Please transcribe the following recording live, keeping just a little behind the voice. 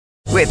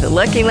With the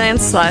Lucky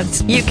Land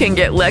Slots, you can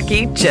get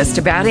lucky just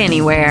about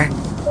anywhere.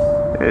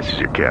 This is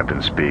your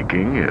captain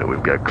speaking.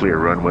 We've got clear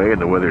runway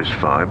and the weather's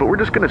fine, but we're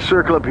just going to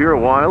circle up here a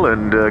while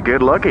and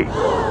get lucky.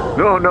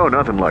 No,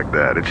 nothing like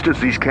that. It's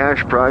just these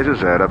cash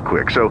prizes add up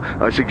quick. So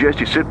I suggest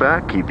you sit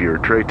back, keep your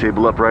tray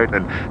table upright,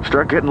 and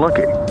start getting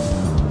lucky.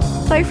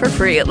 Play for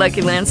free at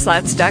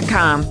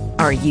LuckyLandSlots.com.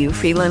 Are you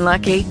feeling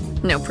lucky?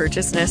 No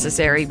purchase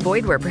necessary.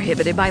 Void where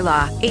prohibited by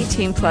law.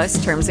 18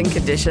 plus terms and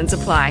conditions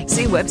apply.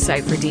 See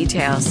website for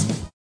details.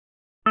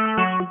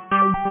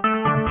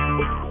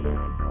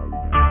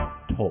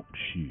 Talk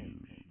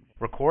shoes.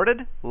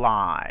 Recorded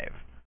live.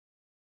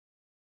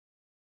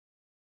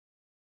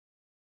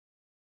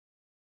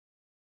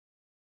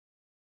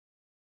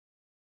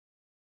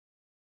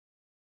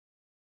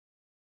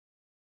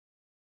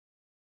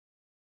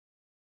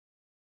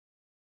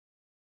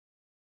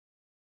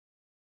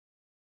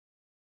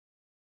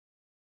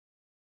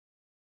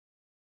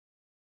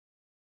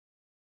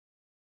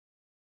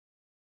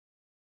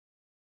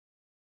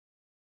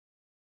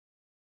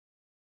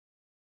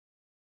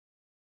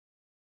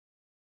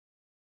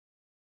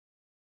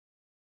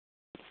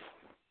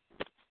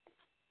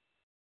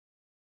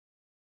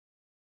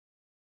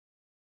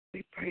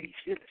 We praise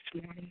you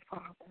this morning,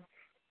 Father.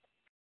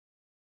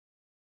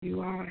 You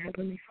are our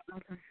Heavenly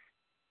Father,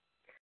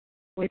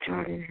 which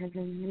art in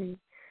heaven.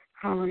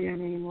 Hallowed your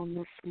name on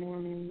this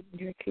morning.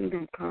 Your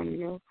kingdom come,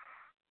 your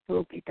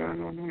will be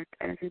done on earth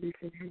as it is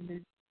in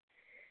heaven.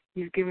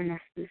 You've given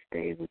us this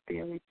day with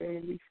daily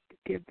bread. We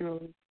forgive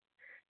those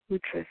who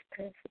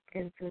trespass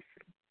against us.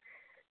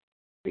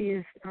 Lead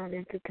us not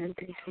into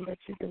temptation, but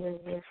you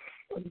deliver us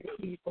from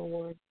the evil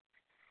one.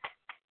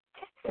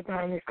 For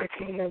thine is the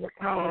kingdom, the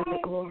power, and the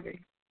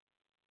glory.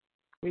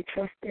 We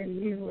trust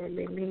in you and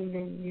we lean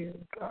in you,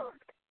 God.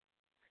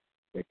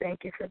 We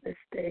thank you for this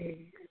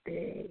day, a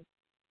day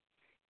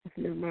of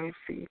new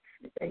mercies.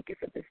 We thank you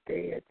for this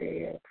day, a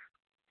day of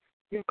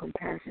your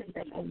compassion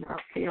that will not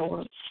fail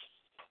us.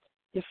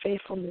 Your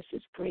faithfulness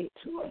is great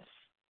to us.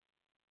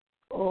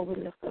 Oh, we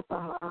lift up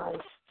our eyes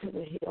to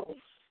the hills.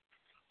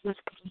 Which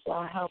comes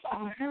our help?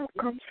 Our help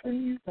comes from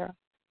you, God.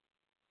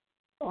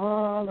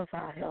 All of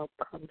our help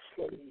comes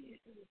from you.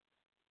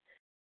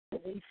 So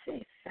we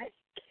say thank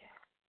you.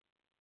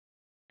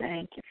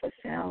 Thank you for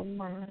sound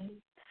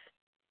minds.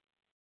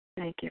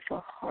 Thank you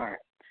for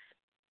hearts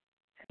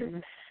that are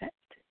receptive.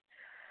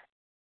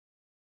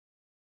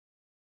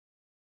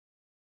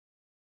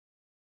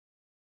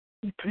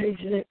 We praise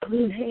you that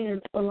clean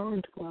hands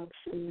belong to us,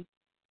 and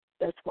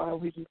that's why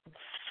we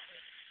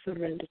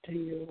surrender to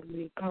you.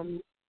 We come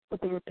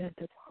with a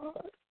repentant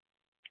heart.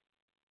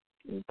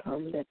 We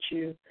come that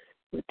you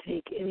would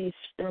take any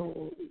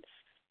stones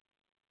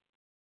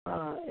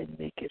and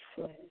make it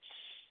flesh.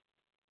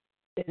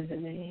 In the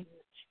name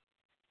of Jesus.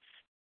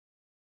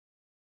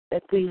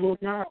 That we will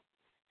not,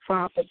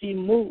 Father, be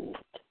moved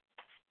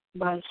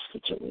by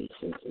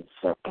situations and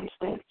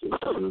circumstances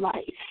of life.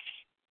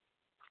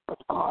 But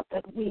God,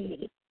 that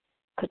we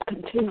could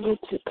continue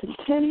to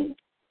contend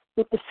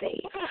with the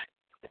faith.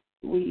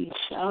 We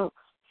shall,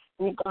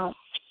 oh God,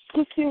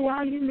 look you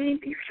while you may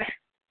be found.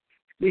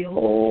 We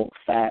hold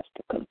fast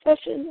the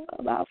confession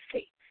of our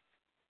faith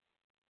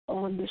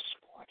on this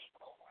morning,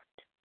 Lord.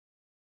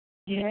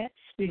 Yes,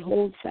 we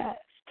hold fast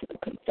to the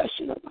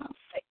confession of our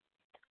faith.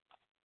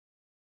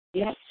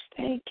 Yes,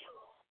 thank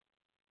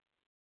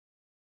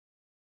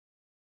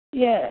you.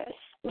 Yes,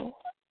 Lord,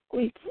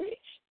 we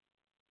praise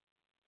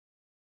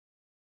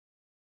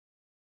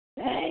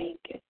you. Thank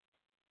you.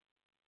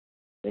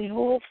 We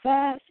hold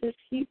fast, as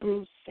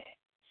Hebrews says.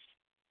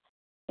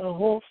 So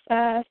hold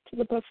fast to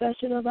the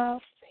profession of our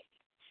faith.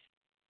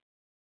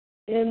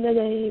 In the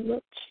name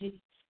of Jesus,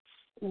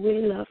 we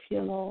love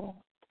you, Lord.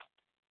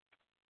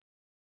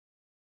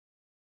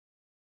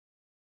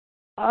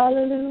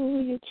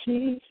 Hallelujah,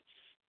 Jesus.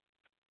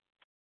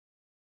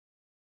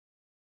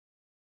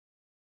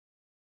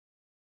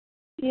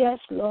 Yes,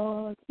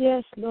 Lord.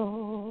 Yes,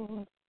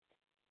 Lord.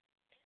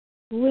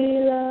 We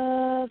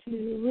love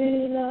you.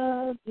 We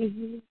love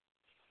you.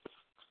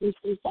 We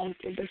say thank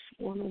you this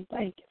morning.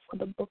 Thank you for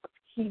the book of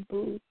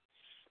Hebrews.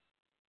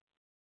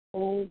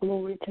 Oh,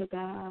 glory to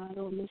God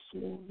on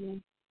this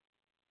morning.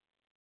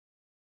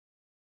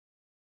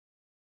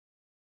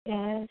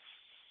 Yes,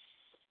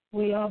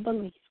 we are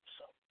believers.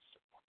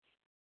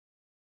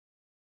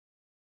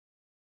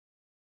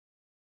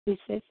 We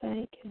say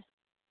thank you.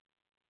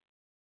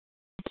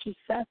 You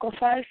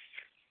sacrifice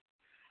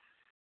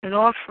an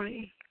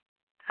offering.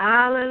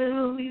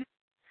 Hallelujah.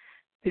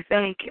 We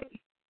thank you.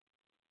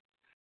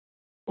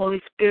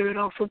 Holy Spirit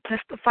also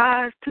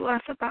testifies to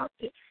us about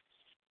this.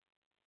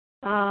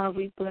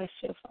 We bless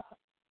you, Father.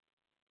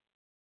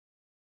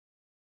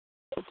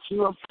 That you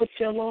will put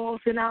your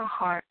laws in our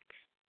hearts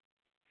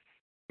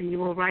and you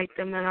will write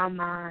them in our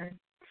minds.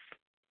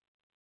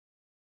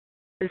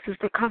 This is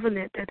the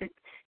covenant that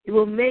you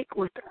will make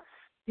with us.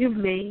 You've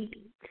made.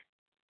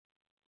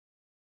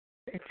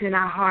 It's in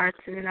our hearts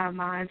and in our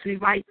minds. We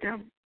write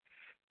them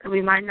that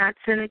we might not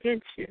sin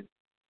against you.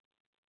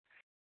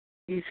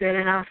 You said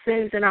in our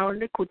sins and our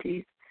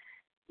iniquities,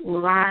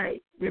 will I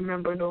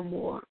remember no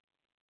more.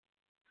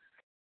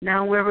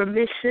 Now where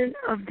remission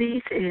of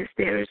these is,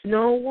 there is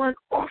no one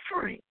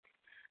offering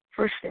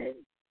for sin.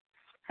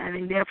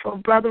 Having therefore,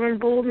 brethren,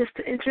 boldness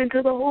to enter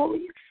into the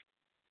holiest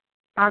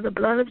by the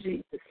blood of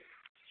Jesus,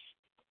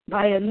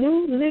 by a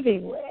new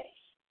living way.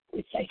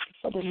 We thank you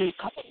for the new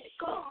covenant,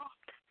 God,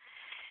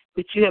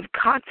 which you have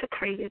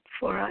consecrated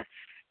for us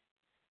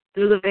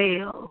through the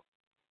veil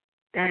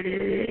that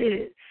it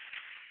is.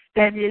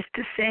 That is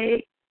to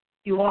say,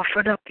 you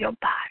offered up your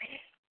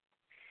body.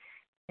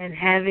 And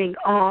having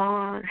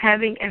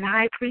an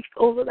high priest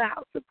over the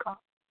house of God,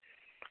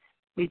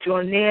 we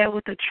draw near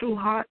with a true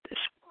heart this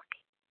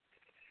morning,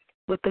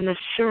 with an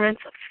assurance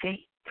of faith,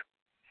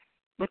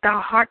 with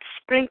our hearts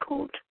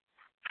sprinkled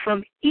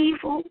from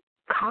evil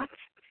conscience,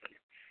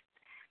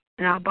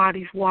 and our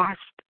bodies washed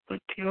with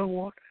pure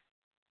water.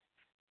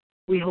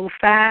 We hold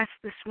fast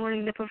this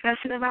morning the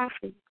profession of our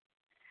faith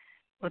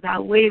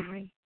without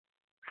wavering,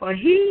 for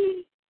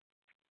He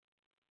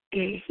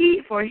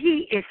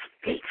is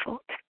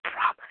faithful to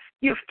promise.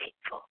 You're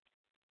faithful.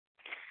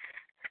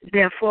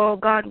 Therefore,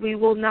 God, we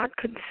will not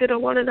consider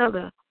one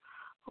another,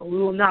 or we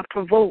will not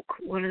provoke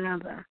one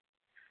another,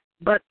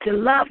 but to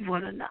love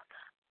one another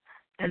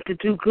and to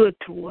do good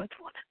towards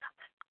one another.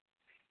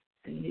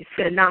 And you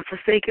said, not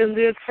forsaking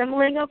the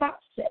assembling of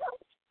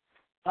ourselves.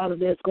 Father,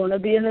 there's going to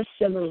be an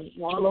assembling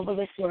all over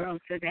this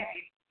world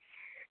today.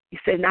 You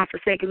said, not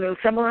forsaking the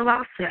assembling of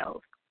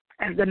ourselves,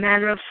 as the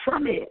manner of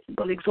some is,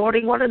 but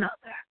exhorting one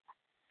another,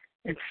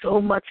 and so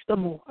much the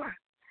more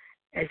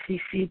as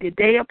we see the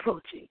day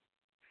approaching.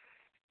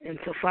 And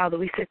so, Father,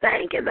 we say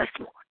thank you this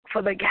morning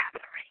for the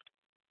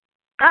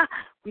gathering.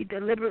 We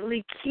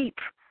deliberately keep,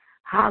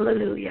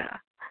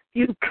 hallelujah,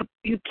 you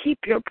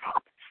keep your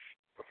promise.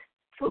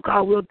 So,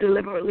 God, we'll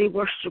deliberately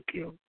worship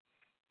you.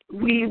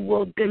 We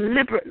will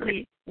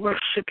deliberately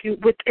worship you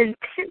with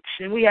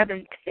intention. We have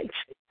intention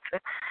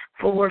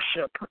for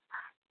worship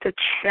to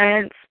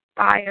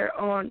transpire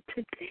on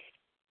today.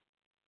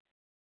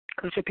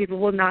 Because your people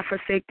will not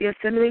forsake the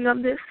assembling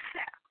of this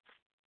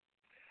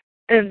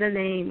in the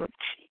name of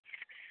Jesus.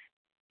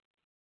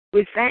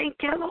 We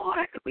thank you,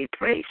 Lord. We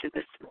praise you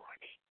this morning.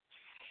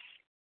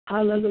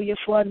 Hallelujah,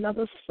 for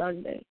another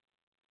Sunday,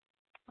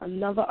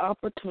 another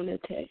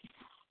opportunity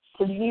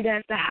to meet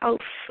at the house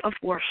of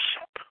worship.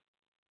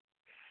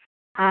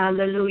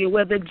 Hallelujah,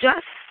 where the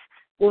just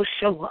will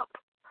show up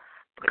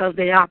because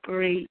they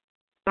operate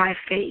by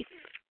faith.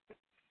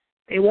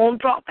 They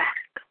won't draw back.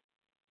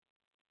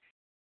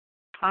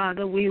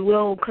 Father, we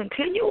will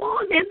continue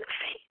on in the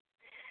faith.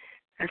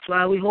 That's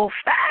why we hold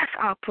fast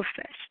our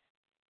profession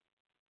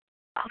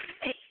of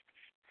faith.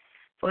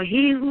 For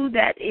he who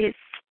that is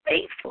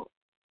faithful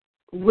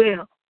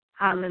will,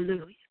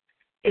 hallelujah,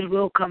 it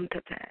will come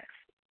to pass.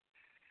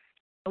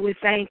 So we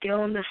thank you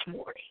on this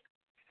morning.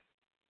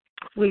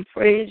 We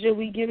praise you.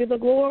 We give you the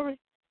glory.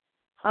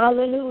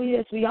 Hallelujah.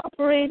 As we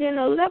operate in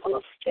a level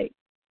of faith.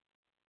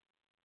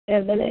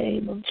 In the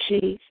name of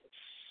Jesus.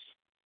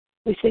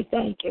 We say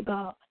thank you,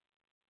 God.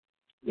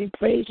 We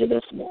praise you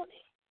this morning.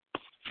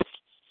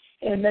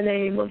 In the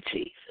name of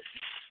Jesus.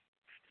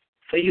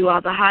 For you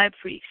are the high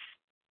priest.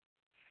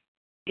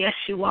 Yes,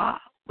 you are.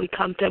 We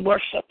come to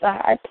worship the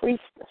high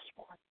priest this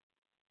morning.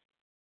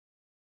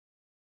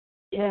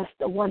 Yes,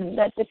 the one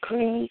that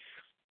decrees.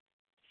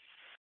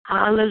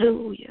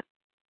 Hallelujah.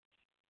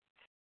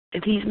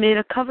 And he's made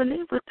a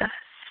covenant with us.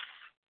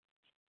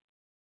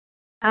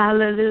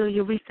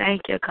 Hallelujah. We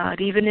thank you,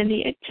 God. Even in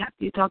the 8th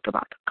chapter, you talked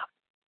about the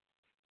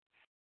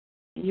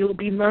covenant. You'll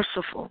be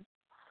merciful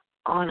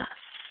on us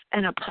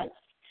and upon us.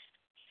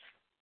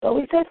 So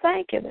we say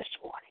thank you this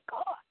morning,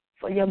 God,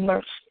 for your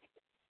mercy.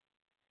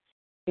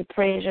 We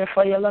praise you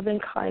for your loving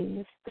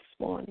kindness this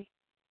morning.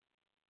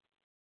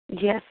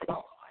 Yes,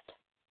 Lord.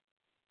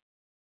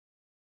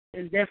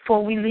 And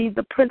therefore we leave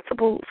the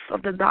principles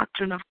of the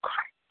doctrine of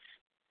Christ.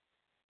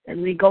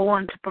 And we go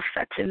on to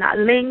perfection, not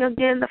laying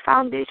again the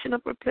foundation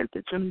of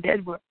repentance from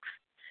dead works.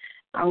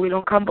 God, we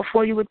don't come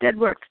before you with dead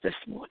works this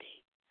morning.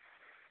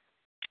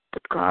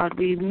 But God,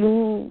 we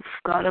move,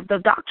 God, of the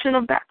doctrine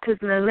of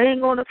baptism, the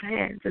laying on of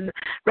hands, and the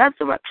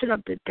resurrection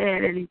of the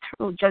dead and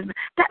eternal judgment.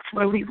 That's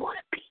where we want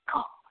to be,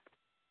 God.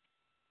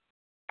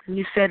 And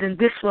you said, and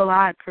this will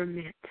I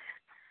permit.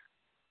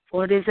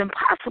 For it is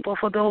impossible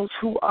for those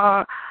who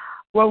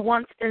were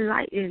once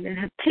enlightened and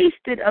have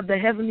tasted of the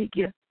heavenly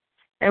gift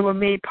and were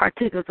made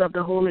partakers of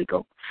the Holy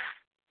Ghost,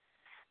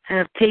 and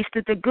have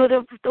tasted the good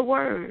of the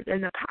word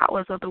and the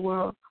powers of the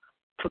world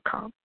to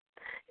come.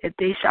 If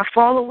they shall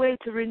fall away,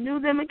 to renew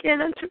them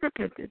again unto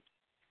repentance,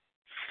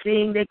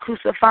 seeing they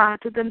crucify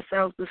to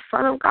themselves the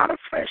Son of God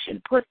afresh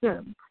and put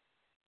him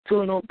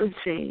to an open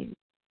shame.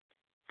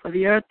 For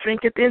the earth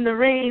drinketh in the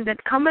rain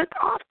that cometh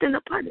often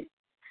upon it,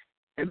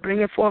 and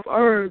bringeth forth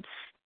herbs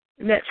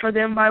met for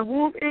them by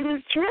womb it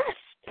is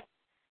dressed.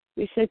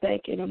 We say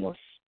thank you, Lord.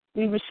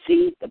 We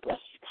receive the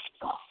blessings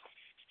of God.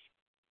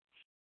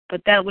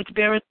 But that which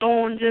beareth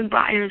thorns and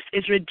briars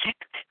is rejected.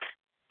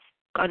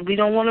 God, we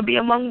don't want to be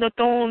among the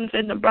thorns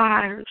and the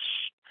briars.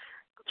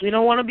 We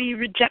don't want to be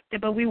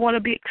rejected, but we want to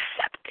be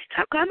accepted.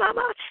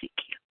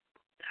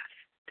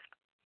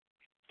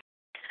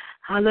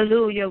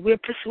 Hallelujah. We're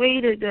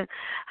persuaded,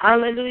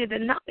 hallelujah,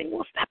 that nothing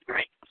will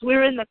separate us.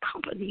 We're in the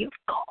company of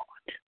God.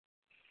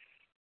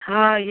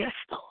 Yes,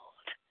 Lord.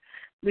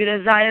 We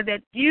desire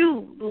that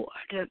you,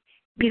 Lord,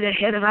 be the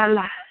head of our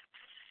lives.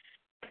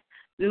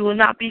 We will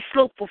not be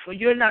slothful, for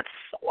you're not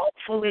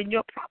slothful in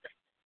your promise.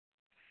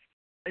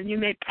 And you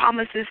made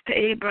promises to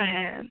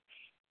Abraham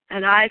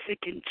and Isaac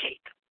and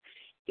Jacob.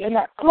 You're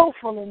not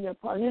slothful in your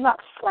promise. You're not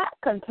slack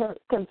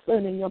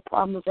concerning your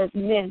promise as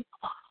men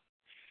are.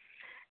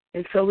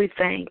 And so we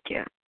thank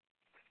you.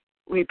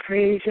 We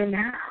praise you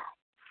now.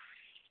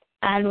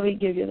 And we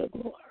give you the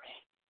glory.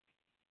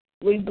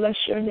 We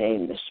bless your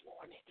name this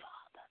morning,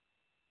 Father.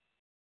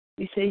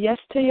 We say yes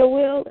to your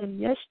will and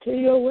yes to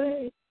your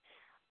way.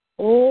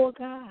 Oh,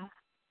 God,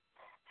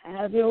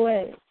 have your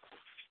way.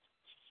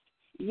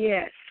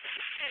 Yes.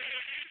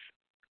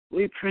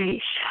 We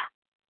praise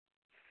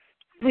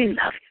you. We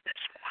love you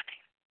this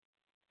morning.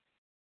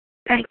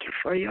 Thank you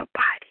for your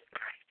abiding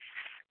grace.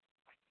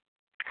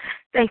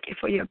 Thank you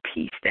for your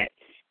peace that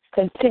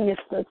continues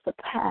to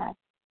surpass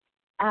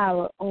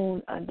our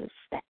own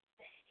understanding.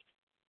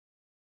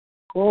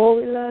 Oh,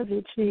 we love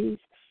you, Jesus.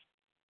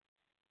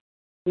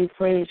 We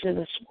praise you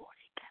this morning.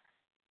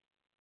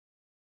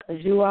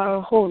 Because you are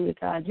a holy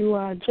God. You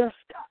are a just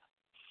God.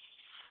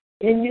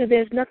 In you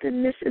there's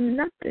nothing missing,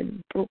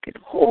 nothing broken,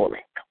 whole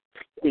and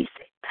complete. We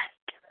say thank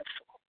you this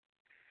morning.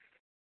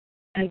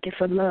 Thank you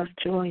for love,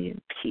 joy,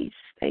 and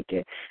peace. Thank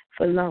you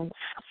for long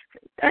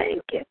suffering.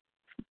 Thank you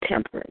for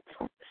temperance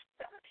on this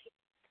journey.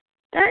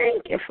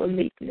 Thank you for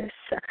meekness.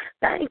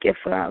 Thank you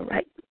for our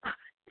right mind.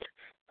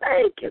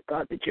 Thank you,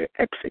 God, that you're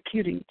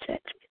executing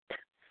judgment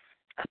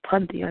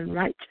upon the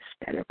unrighteous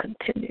that are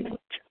continuing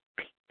with your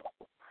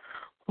people.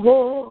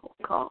 Oh,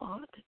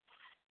 God,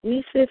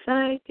 we say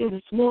thank you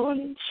this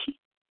morning, Jesus.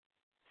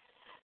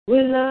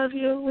 We love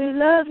you, we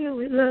love you,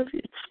 we love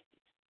you, Jesus.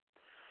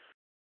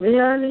 We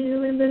honor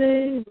you in the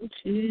name of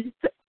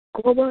Jesus.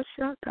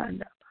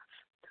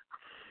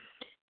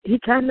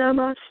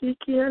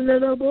 Itanamasiki and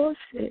the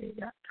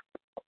Bose.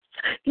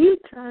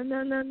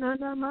 Itanana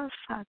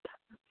Masata.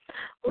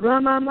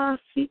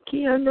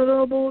 Ramamasiki and the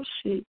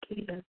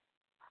Roboshiki.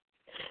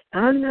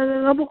 And the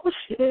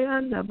Roboshe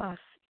and the Bas.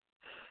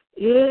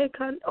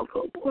 Ekan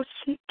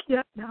Roboshiki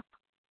and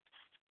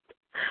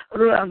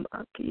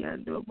Ramaki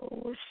and the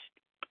Bosh.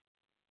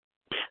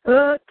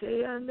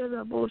 Ate and the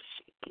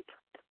Roboshiki.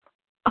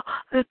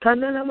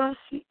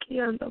 Etanamasiki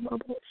and the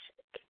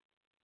Baboshiki.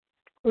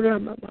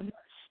 Ramamamas.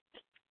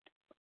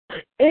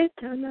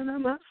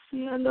 Etanamasi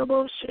and the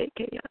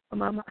Boshiki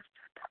and Mamasa.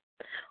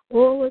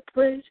 Oh, we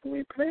praise you,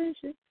 we praise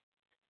you.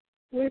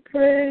 We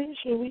praise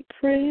you, we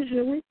praise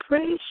you, we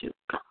praise you,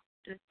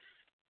 God.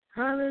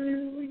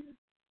 Hallelujah.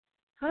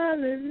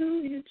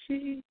 Hallelujah,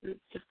 Jesus.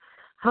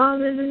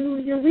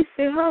 Hallelujah. We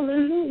say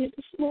hallelujah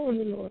this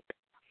morning, Lord.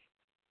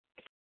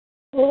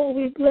 Oh,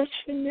 we bless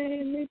your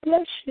name. We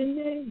bless your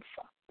name,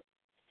 Father.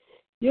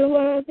 You're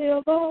worthy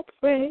of all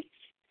praise,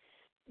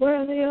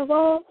 worthy of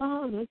all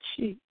honor,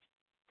 Jesus.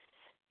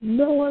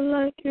 No one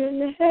like you in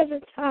the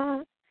heavens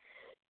high.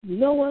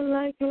 No one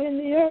like you in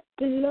the earth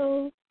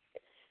below.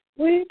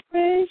 We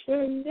praise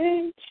your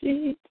name,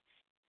 Jesus.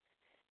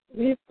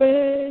 We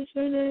praise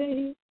your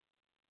name,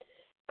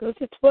 because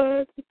it's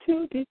worthy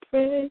to be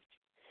praised.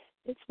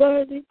 It's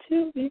worthy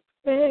to be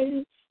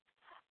praised.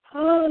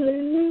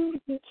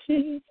 Hallelujah,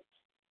 Jesus.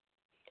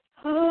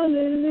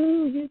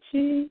 Hallelujah,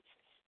 Jesus.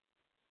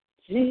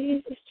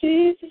 Jesus,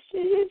 Jesus,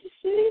 Jesus,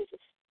 Jesus.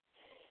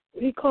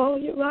 We call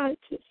you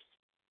righteous.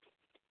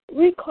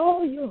 We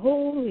call you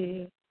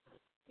holy.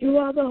 You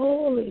are the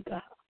holy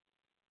God.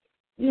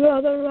 You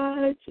are the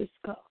righteous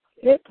God.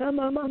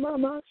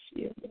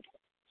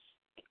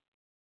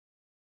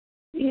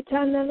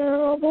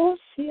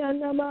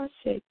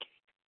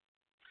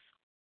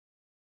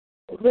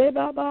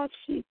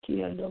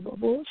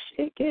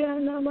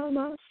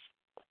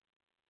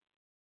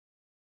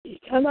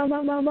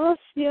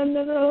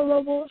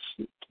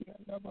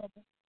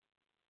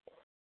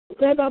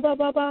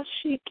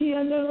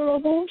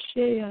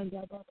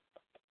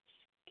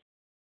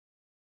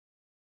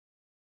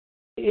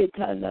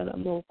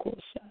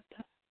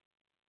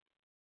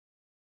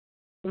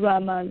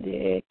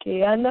 Ramande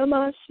ke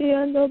anamasi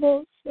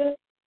andobose.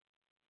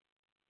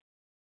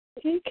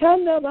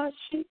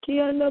 Ikanabashi ki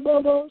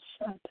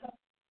andobosata.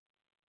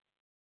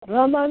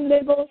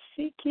 Ramande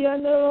bosi ki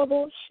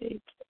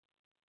andobose.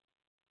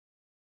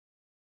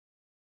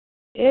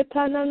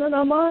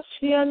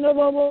 Etananamashi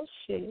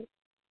andobose.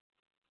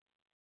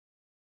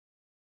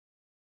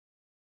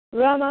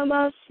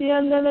 Ramamasi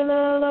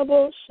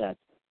andobosata.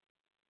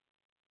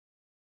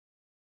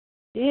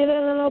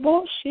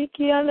 Iranaboshi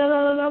ki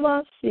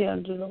anamasi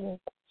andobose.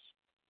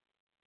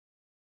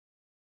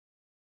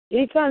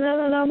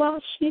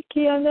 Ikananamashi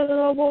ki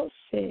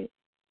andobose.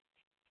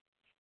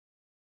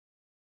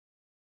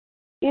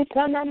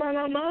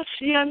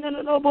 Itanamamashi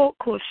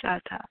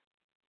andobokosata.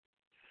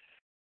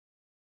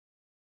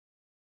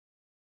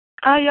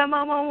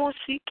 Ayamama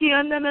Moshiki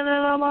and the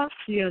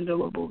Lamasi and the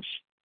Robosh.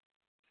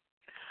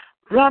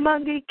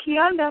 Ramandiki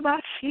and the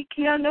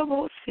Bashiki and the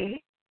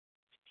Bose.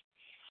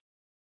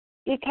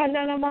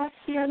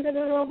 Ikanamasi and the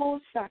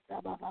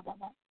Robosata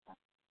Baba.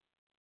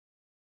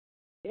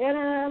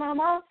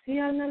 Eramasi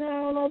and the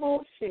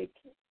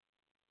Roboshiki.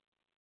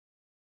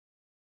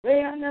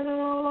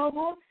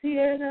 Reyanalobosi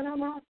and the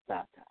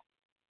Masata.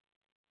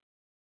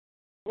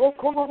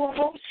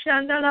 Okobo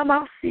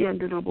Shandalamasi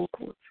and the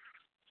Roboko.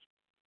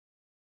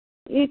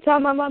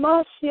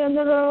 Itamamasi and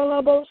the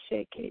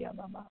Roboshiki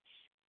Yamamas.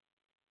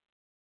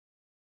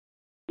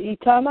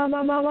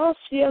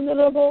 Itamamamasi and the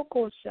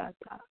Roboko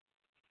Shata.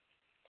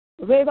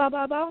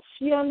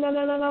 Rebabashi and the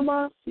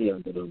Lamasi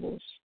and the Robosh.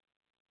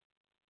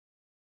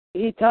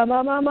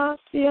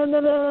 Itamamamasi and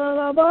the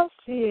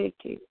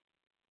Labasi.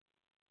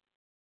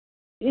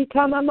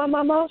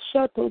 Itamamama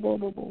Shato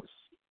Bobos.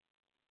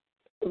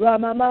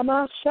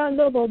 Ramamama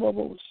Shando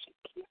Bobos.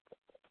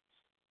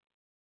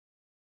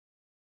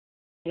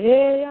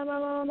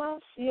 Yamama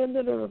and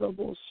the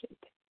Robos.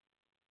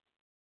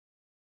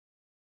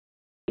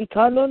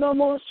 Ikano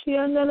Moshi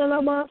and the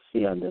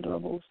Lamasi and the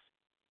Robos.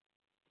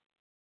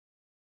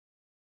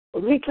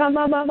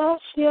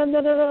 Rikamamashi and the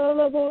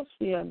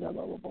Robosi and the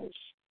Robos.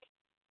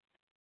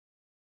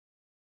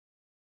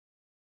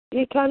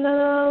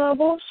 Ikana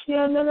Boshi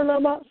and the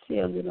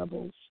Lamasi and the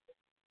Robos.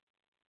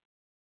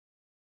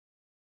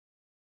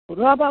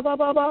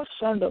 Rababa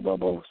Shanda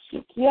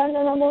Bobosi,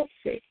 Kiana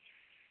Mose.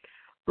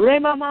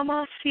 Rema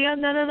Mama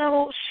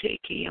Siana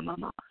Shiki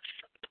Yamama.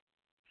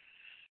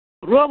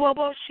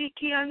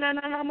 Roboboshiki and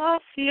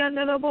Namasi and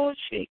the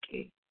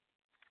Boshiki.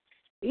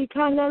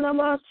 Ikana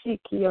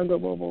Namasiki and the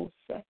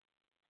Bobose.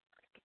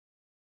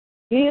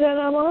 Ira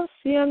Namasi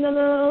and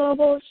the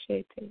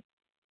Boshiki.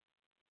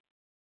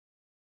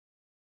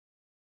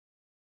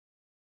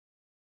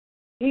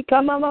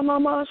 Ikama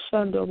Mama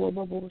Shanda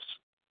Bobos.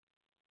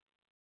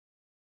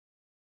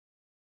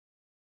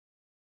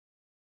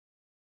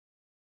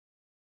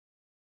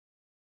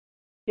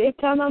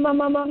 Ikama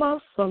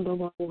Mama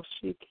Sanda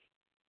Boshiki.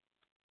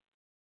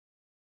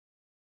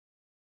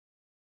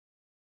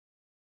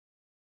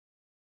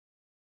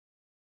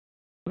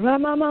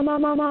 Rama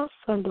Mama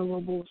Sanda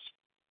Bobos.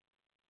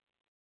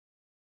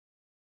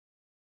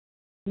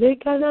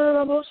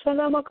 Lekana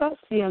Bosana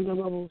Makasi and the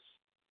Bobos.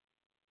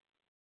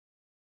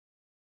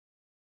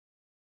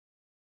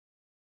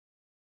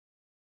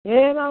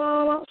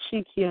 Mama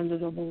Shiki and the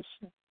Bobos.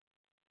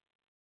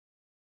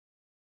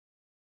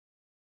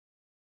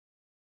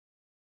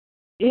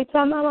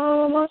 Ikama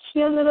Mama Shi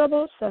and the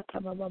Bobosa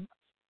Kababa.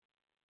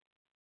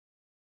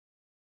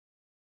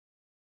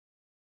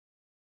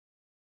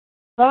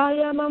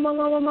 Aya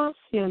Mama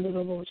Si and the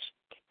Bobos.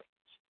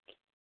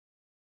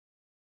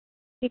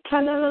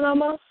 Ikana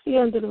Namasi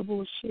and the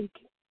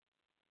Boboshiki.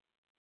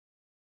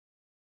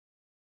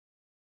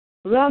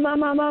 Rama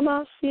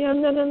Mama Si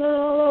and the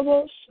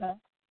Bobosha.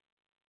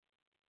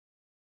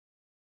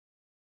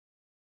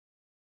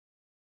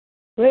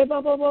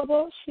 Reba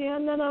Bobo Shi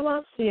and the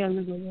Namasi and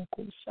the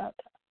Boboshata.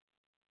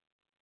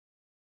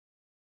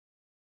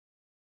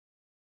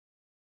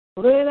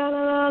 Reda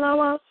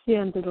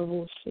Namasi and the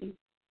Boboshi.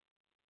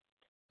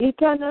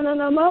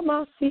 Ikana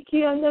Mama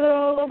Siki and the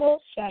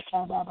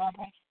Boboshata Baba.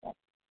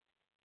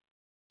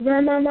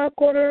 Rama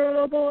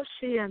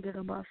Koroboshi and the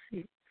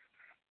Masi.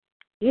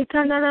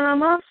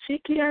 Ikana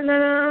Siki and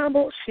the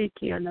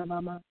Boshiki and the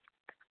Mama.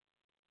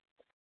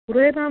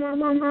 Reba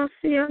Mama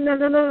Si and the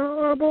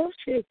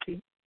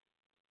Boshiki.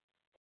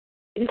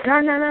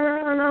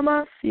 Ikana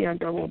Masi and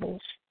the Bobosh.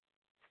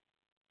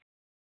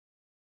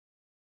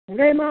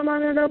 Rema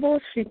Mana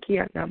Boshiki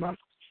and the Mama.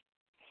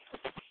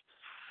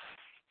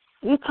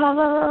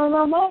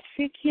 Ikana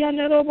Masiki and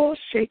the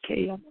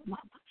Boshiki and the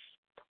Mama.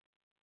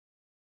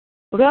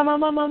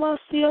 Rama Mama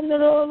Si and the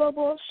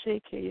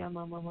Boshiki and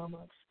the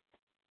Mama.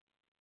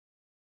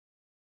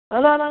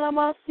 Alana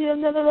Masi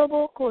and the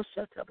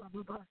Bokoshata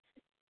Baba.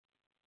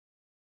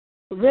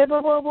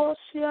 Reba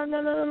Boboshi and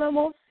the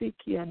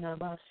Mosiki and the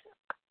Basha.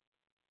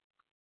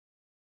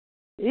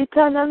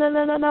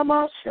 Ikana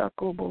Masha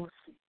Kobosi.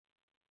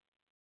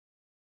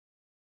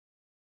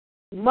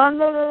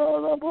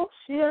 Mandala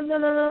Boshi and the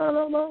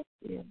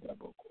Masi and the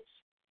Bokos.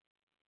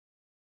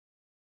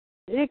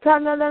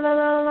 Ikana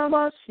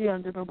Masi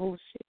and the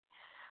Boshi.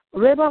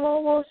 Reba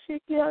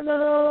Boshiki and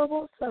the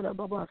Bosada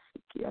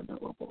Babasiki and the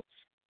Bobos.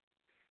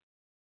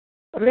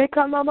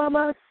 Reka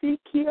Mama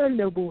Siki and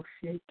the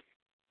Boshiki.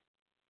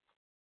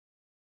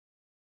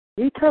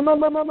 Ikama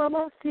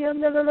Mama Si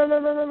and the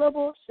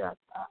Boshata.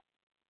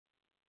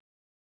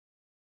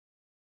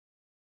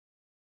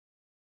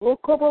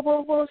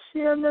 Okobo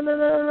Shi and the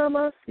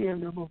Masi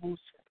and the Boshata.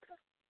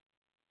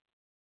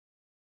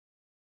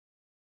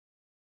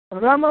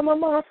 Rama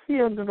Mama Si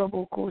and the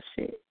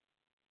Bokoshi.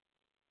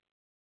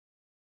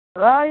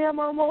 Raya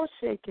Mama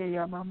Sheke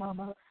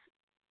Yamama.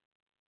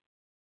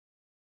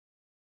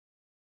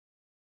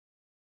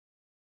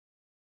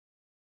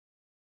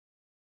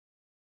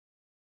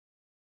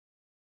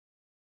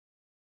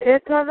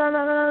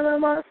 Ekana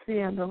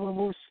Masi and the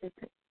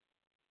Boshete.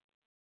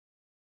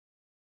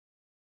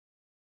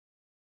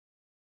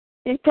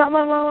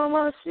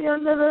 Ikamamamasi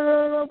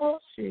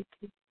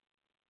andalabosiki.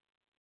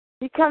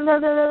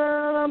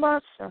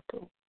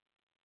 Ikandalabashato.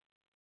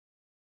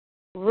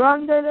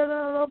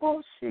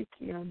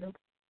 Randalabosiki andalabosiki.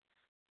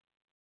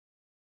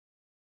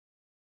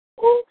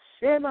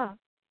 Shema.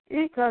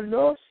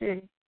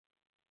 Ikandoshe.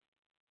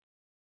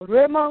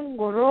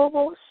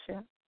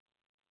 Remangorobosha.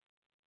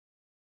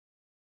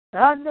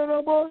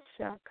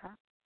 Andalaboshaka.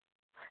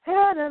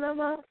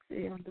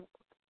 Hedanamasi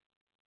andalabosiki.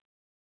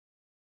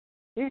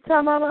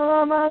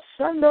 Itamamama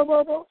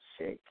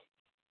shandoboboshiki.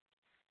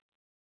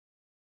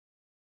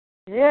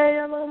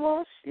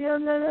 Yeyamamoshi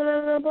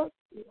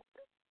andalabosiki.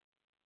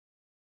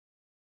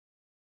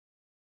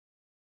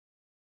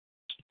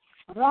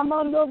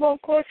 Ramando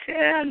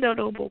Bokoshe and the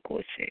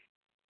Robokoshe.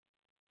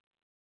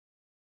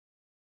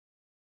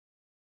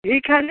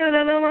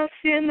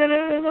 Ikandalamasi and the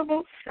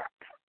Robosata.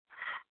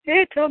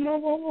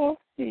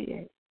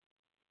 Etomobosi.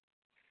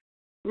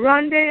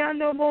 Rande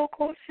and the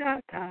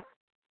Bokoshata.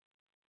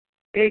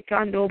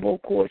 Ekando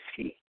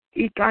Bokoshi.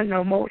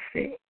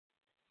 Ikanamose.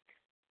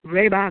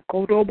 Reba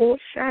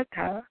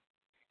Kodoboshata.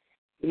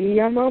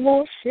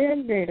 Yamamoshe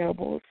and the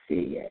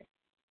Robosi.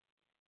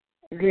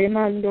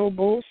 Remando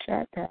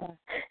Boshata.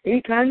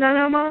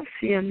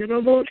 Ikanamasi and the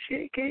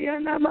Roboshe.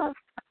 Kayanamasa.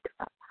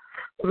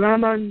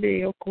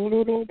 Ramande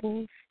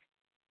Okorobos.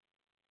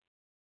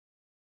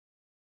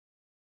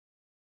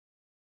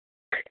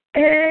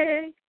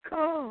 Hey,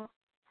 God.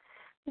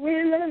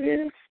 We love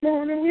you this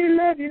morning. We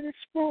love you this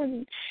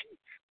morning.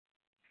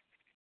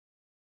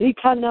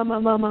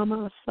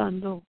 Ikanamama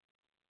Sando.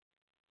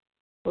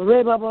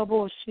 Reba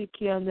Babo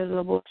Shiki and the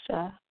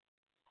Robosa.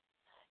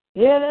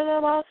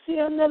 Yelamasi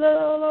and the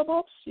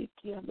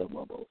Roboshiki and the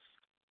Bobos.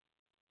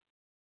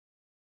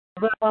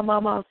 Reba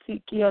Mama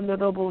Siki and the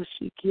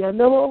Roboshiki and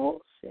the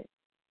Bobos.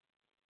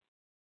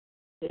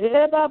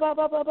 Reba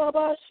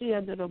Baba Shi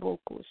and the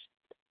Robokos.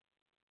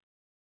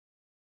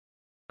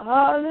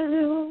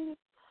 Hallelujah.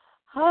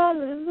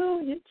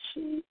 Hallelujah,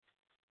 Jesus.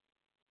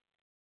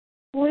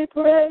 We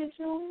praise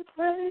you, we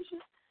praise you,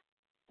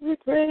 we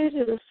praise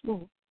you this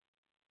morning.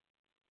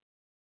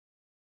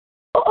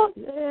 Oh,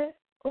 yeah,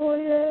 oh,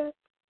 yeah.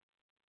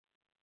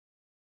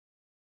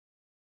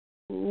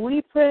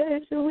 We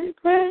praise you, we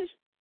praise you.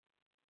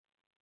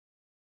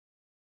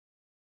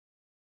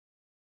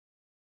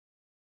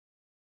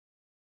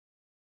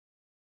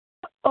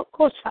 Oh,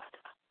 Koshata.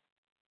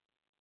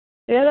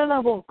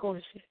 Elena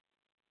Bokoshi.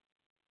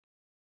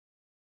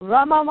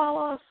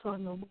 Ramamama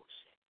Sonomoshi.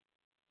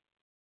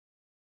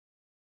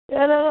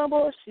 Elena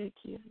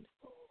Boshiki.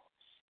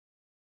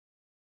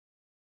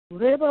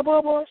 Reba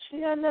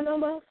Boboshi and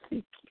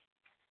Namasiki.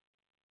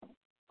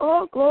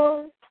 Oh,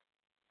 glory.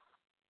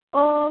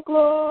 Oh,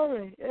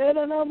 glory.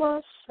 Elena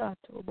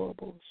Masato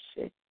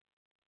Boboshi.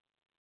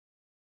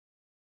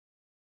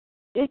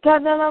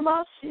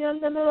 Ikanamasi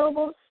and the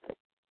Robosi.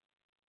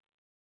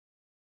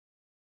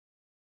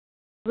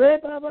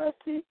 Reba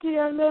Basiki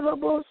and the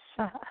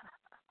Robosa.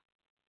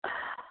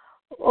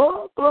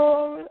 Oh,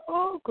 glory.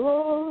 Oh,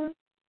 glory.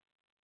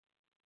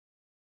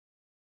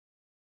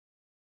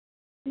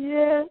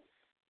 Yes.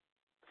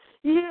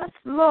 Yes,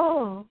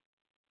 Lord.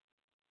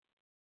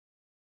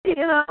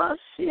 Ikanamasi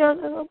and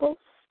the Robosa.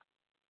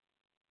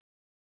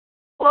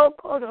 Oh,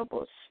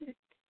 Kodoboshi.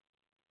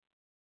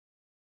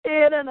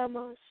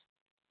 Ikanamasi.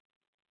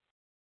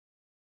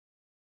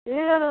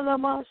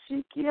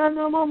 Ikanamasi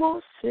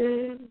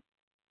Kianamosi.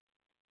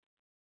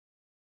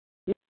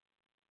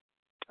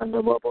 And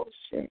the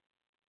Boboshi.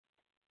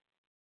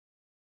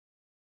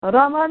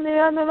 Ramani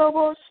and the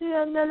Roboshi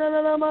and the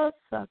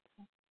Lamasata.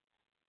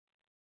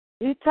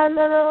 Italian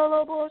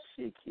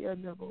Roboshi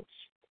and the Boshi.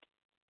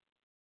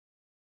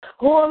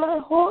 Holy,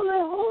 holy,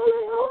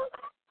 holy,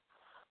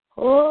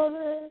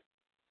 holy,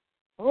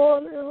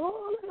 holy,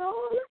 holy,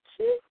 holy,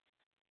 Jesus.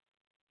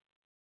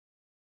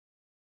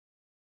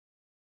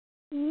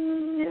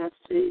 Yes,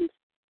 Jesus.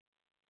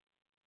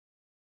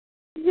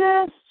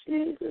 Yes,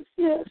 Jesus.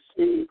 Yes,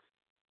 Jesus.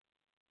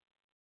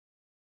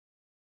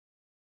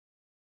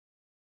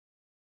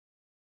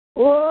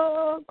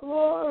 Oh,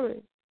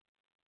 glory.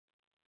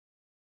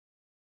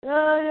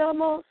 I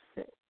am all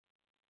set.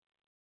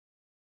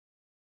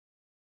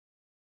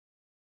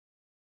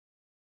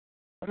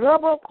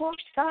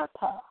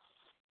 Robokoshata.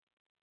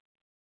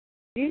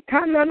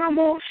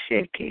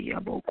 Itananamosheke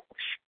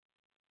Yabokosh.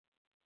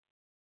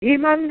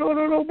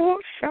 Imandorobo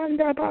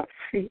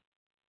Shandabasi.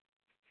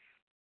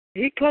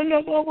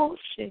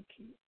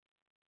 Ikanabosheki.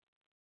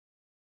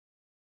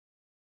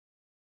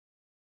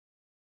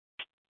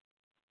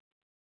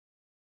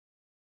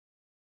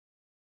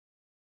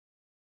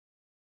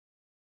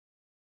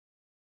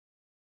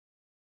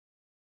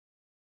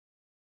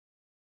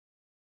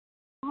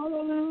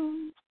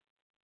 Hallelujah.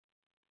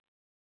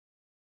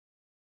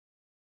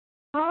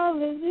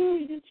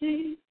 Hallelujah,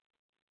 Jesus.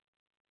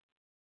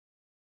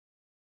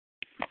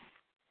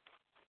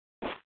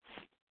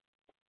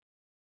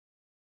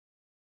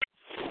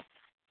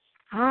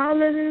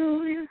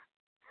 Hallelujah.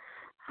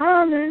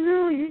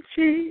 Hallelujah,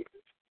 Jesus.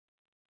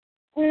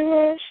 We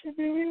worship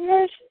you, we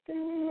worship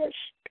you, we worship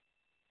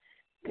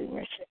you. We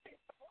worship you.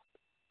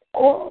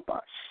 Oh,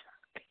 gosh.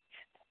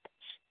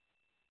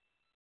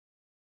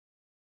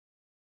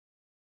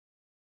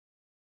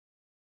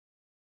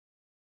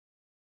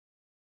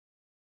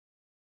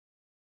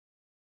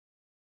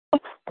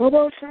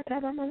 Bobo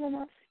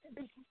Shataramasi.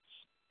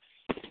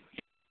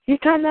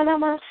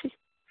 Hikanamasi.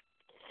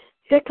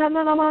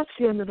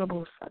 Hikanamasi and the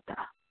Bosata.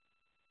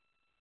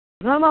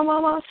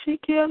 Ramamasi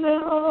and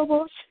the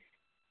Boshi.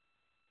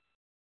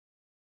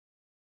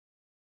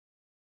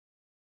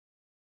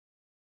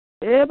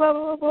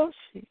 Eba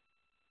Boshi.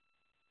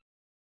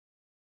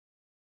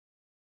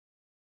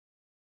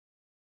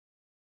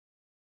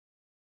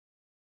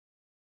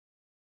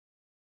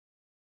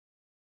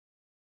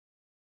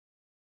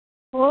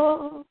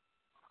 Oh,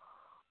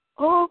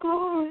 oh,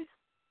 glory.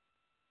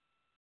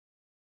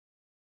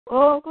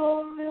 Oh,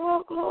 glory,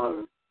 oh,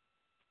 glory.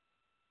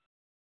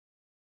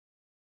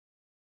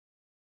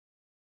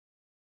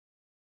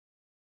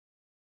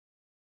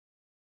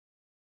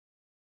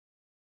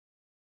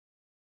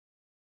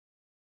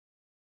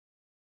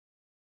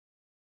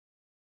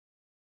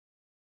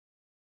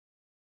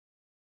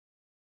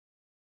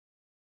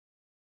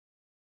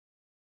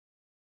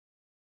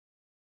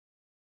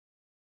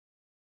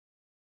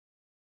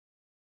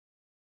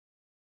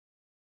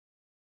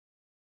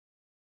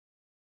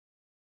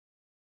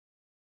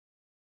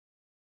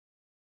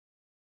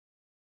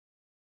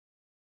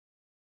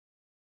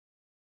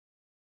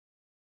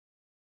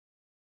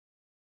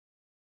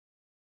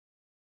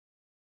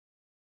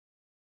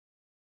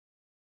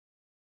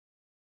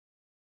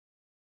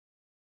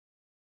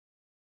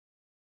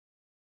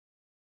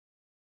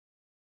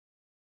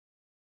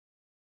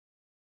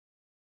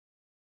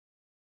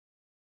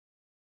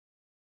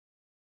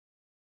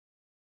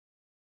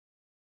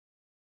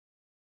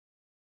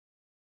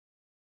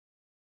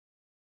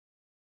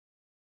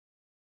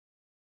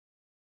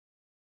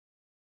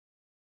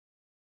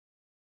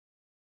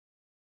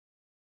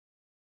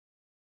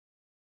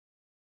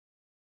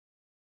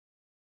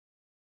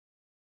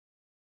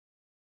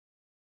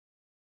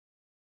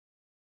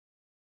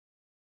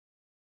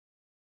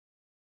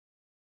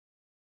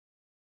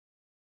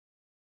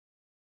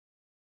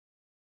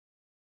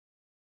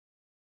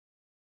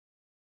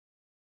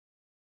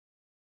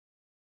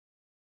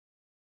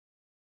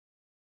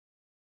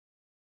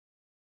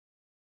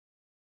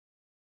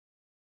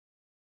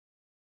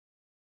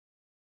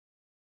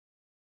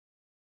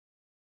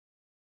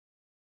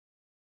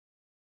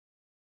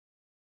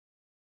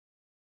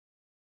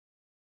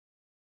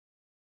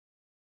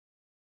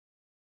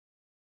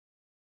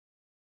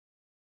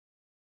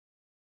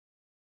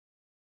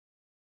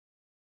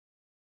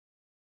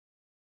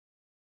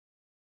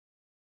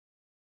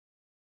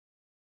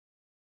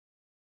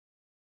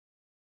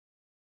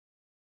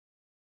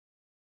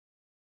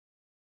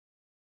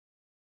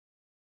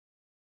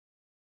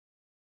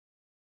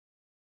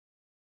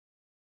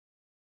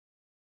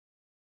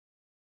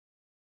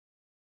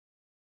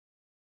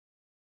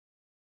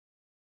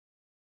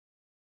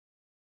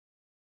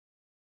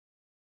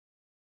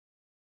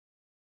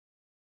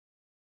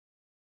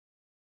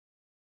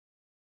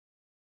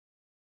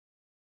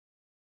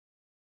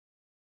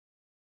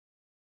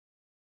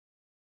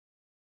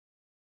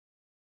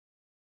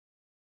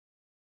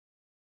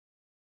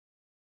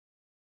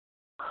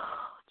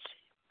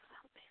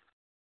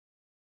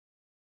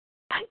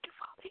 Thank you,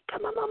 Father.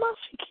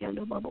 Hikanamasi and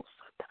the Bosata.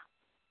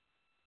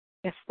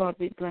 Yes, Lord,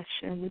 we bless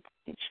you and we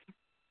praise you.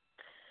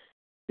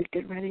 We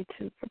get ready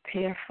to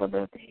prepare for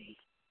the day.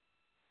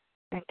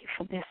 Thank you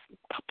for this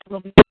couple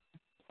of minutes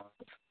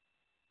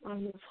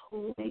on this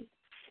holy,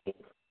 safe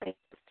place.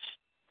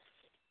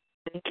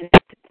 Thank you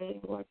for today,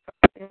 Lord,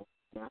 for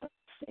not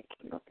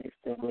forsaking of this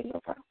doing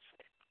of us.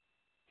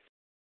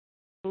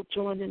 We'll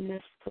join in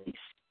this place,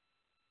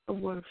 the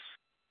worst.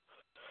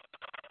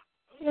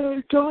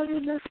 We'll join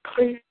in this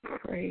place,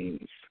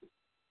 praise,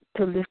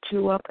 to lift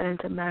you up and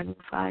to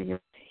magnify your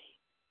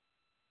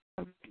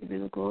name. We give you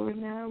the glory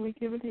now, we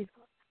give it to you.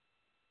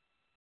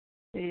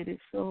 It is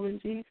so in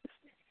Jesus'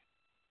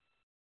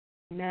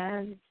 name.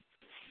 Amen.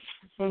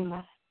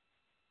 Amen.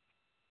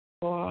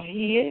 For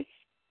he is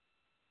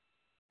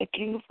the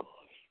King of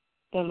glory,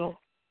 the Lord,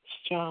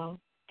 strong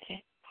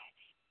and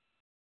mighty.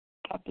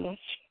 God bless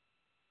you.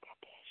 God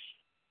bless you.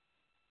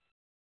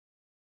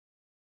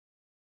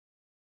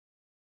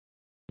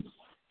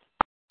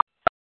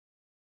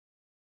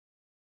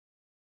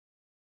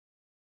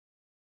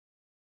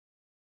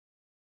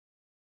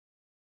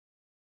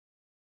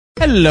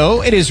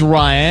 Hello, it is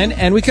Ryan,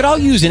 and we could all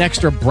use an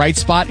extra bright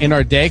spot in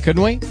our day,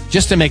 couldn't we?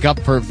 Just to make up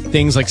for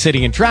things like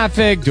sitting in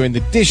traffic, doing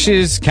the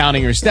dishes,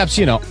 counting your steps,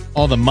 you know,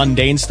 all the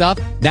mundane stuff.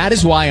 That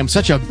is why I'm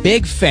such a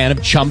big fan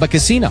of Chumba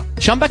Casino.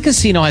 Chumba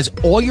Casino has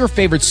all your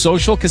favorite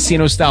social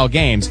casino-style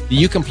games that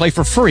you can play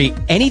for free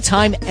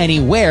anytime,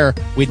 anywhere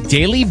with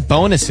daily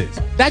bonuses.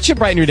 That should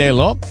brighten your day a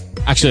little.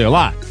 Actually, a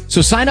lot.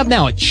 So sign up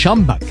now at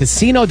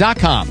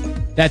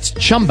ChumbaCasino.com. That's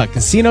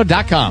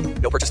ChumbaCasino.com.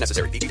 No purchase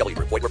necessary. VGW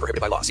Group. Void where prohibited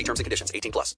by law. See terms and conditions. 18+.